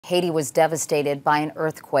Haiti was devastated by an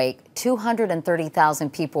earthquake.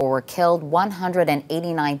 230,000 people were killed,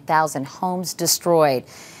 189,000 homes destroyed.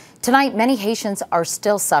 Tonight, many Haitians are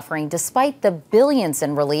still suffering despite the billions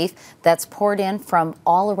in relief that's poured in from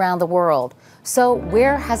all around the world. So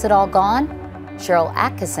where has it all gone? Cheryl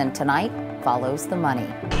Atkinson tonight follows the money.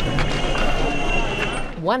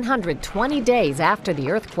 120 days after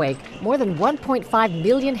the earthquake, more than 1.5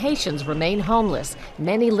 million Haitians remain homeless,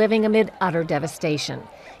 many living amid utter devastation.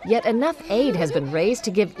 Yet enough aid has been raised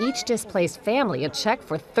to give each displaced family a check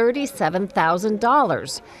for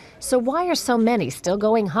 $37,000. So why are so many still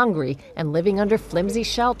going hungry and living under flimsy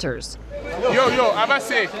shelters?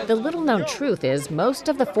 The little-known truth is most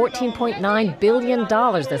of the $14.9 billion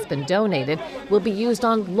that's been donated will be used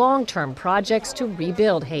on long-term projects to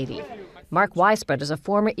rebuild Haiti. Mark Weisbrot is a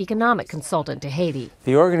former economic consultant to Haiti.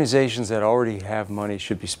 The organizations that already have money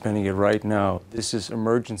should be spending it right now. This is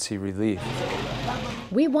emergency relief.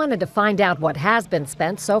 We wanted to find out what has been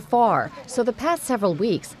spent so far. So the past several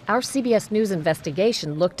weeks, our CBS News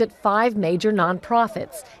investigation looked at 5 major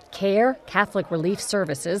nonprofits: CARE, Catholic Relief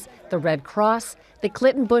Services, the Red Cross, the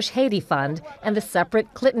Clinton Bush Haiti Fund, and the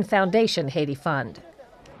separate Clinton Foundation Haiti Fund.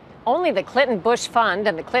 Only the Clinton Bush Fund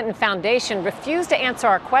and the Clinton Foundation refuse to answer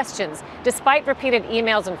our questions, despite repeated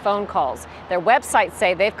emails and phone calls. Their websites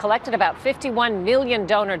say they've collected about $51 million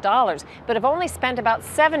donor dollars, but have only spent about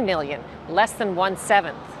 $7 million, less than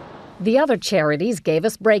 1/7. The other charities gave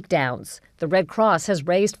us breakdowns. The Red Cross has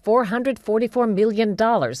raised $444 million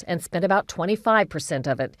and spent about 25%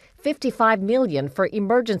 of it, $55 million for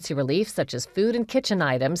emergency relief such as food and kitchen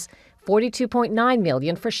items, $42.9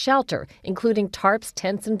 million for shelter, including tarps,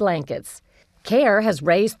 tents, and blankets. CARE has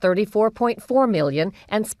raised $34.4 million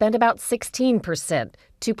and spent about 16%,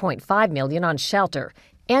 $2.5 million on shelter.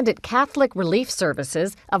 And at Catholic Relief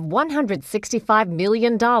Services, of $165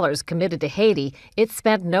 million committed to Haiti, it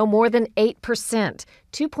spent no more than 8%,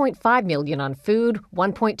 $2.5 million on food,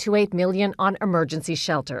 $1.28 million on emergency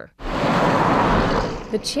shelter.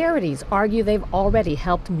 The charities argue they've already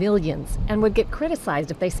helped millions and would get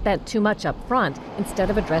criticized if they spent too much up front instead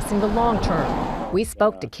of addressing the long term. We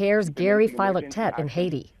spoke to CARE's Gary Philoctet in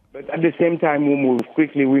Haiti. But at the same time, we move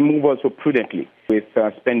quickly, we move also prudently with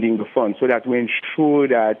spending the funds so that we ensure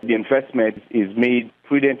that the investment is made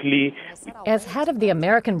prudently. As head of the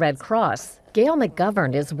American Red Cross, Gail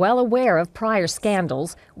McGovern is well aware of prior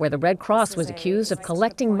scandals where the Red Cross was accused of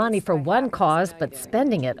collecting money for one cause but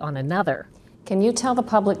spending it on another. Can you tell the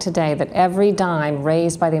public today that every dime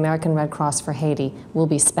raised by the American Red Cross for Haiti will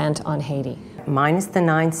be spent on Haiti? Minus the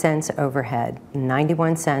 9 cents overhead,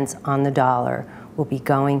 91 cents on the dollar will be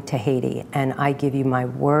going to Haiti. And I give you my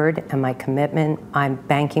word and my commitment. I'm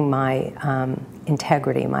banking my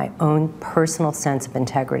integrity, my own personal sense of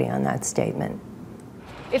integrity on that statement.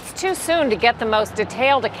 It's too soon to get the most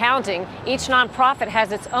detailed accounting. Each nonprofit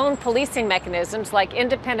has its own policing mechanisms like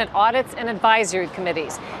independent audits and advisory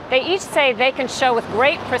committees. They each say they can show with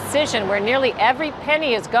great precision where nearly every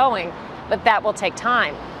penny is going, but that will take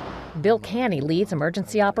time. Bill Canny leads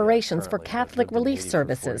emergency operations for Catholic Relief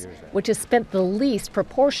Services, which has spent the least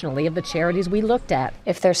proportionally of the charities we looked at.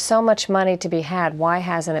 If there's so much money to be had, why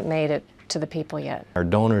hasn't it made it to the people yet? Our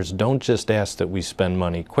donors don't just ask that we spend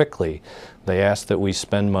money quickly. They ask that we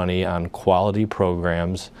spend money on quality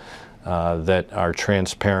programs that are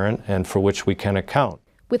transparent and for which we can account.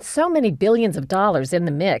 With so many billions of dollars in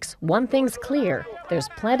the mix, one thing's clear. There's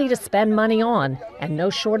plenty to spend money on and no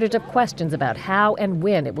shortage of questions about how and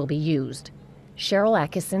when it will be used. Cheryl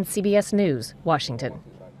Atkinson, CBS News, Washington.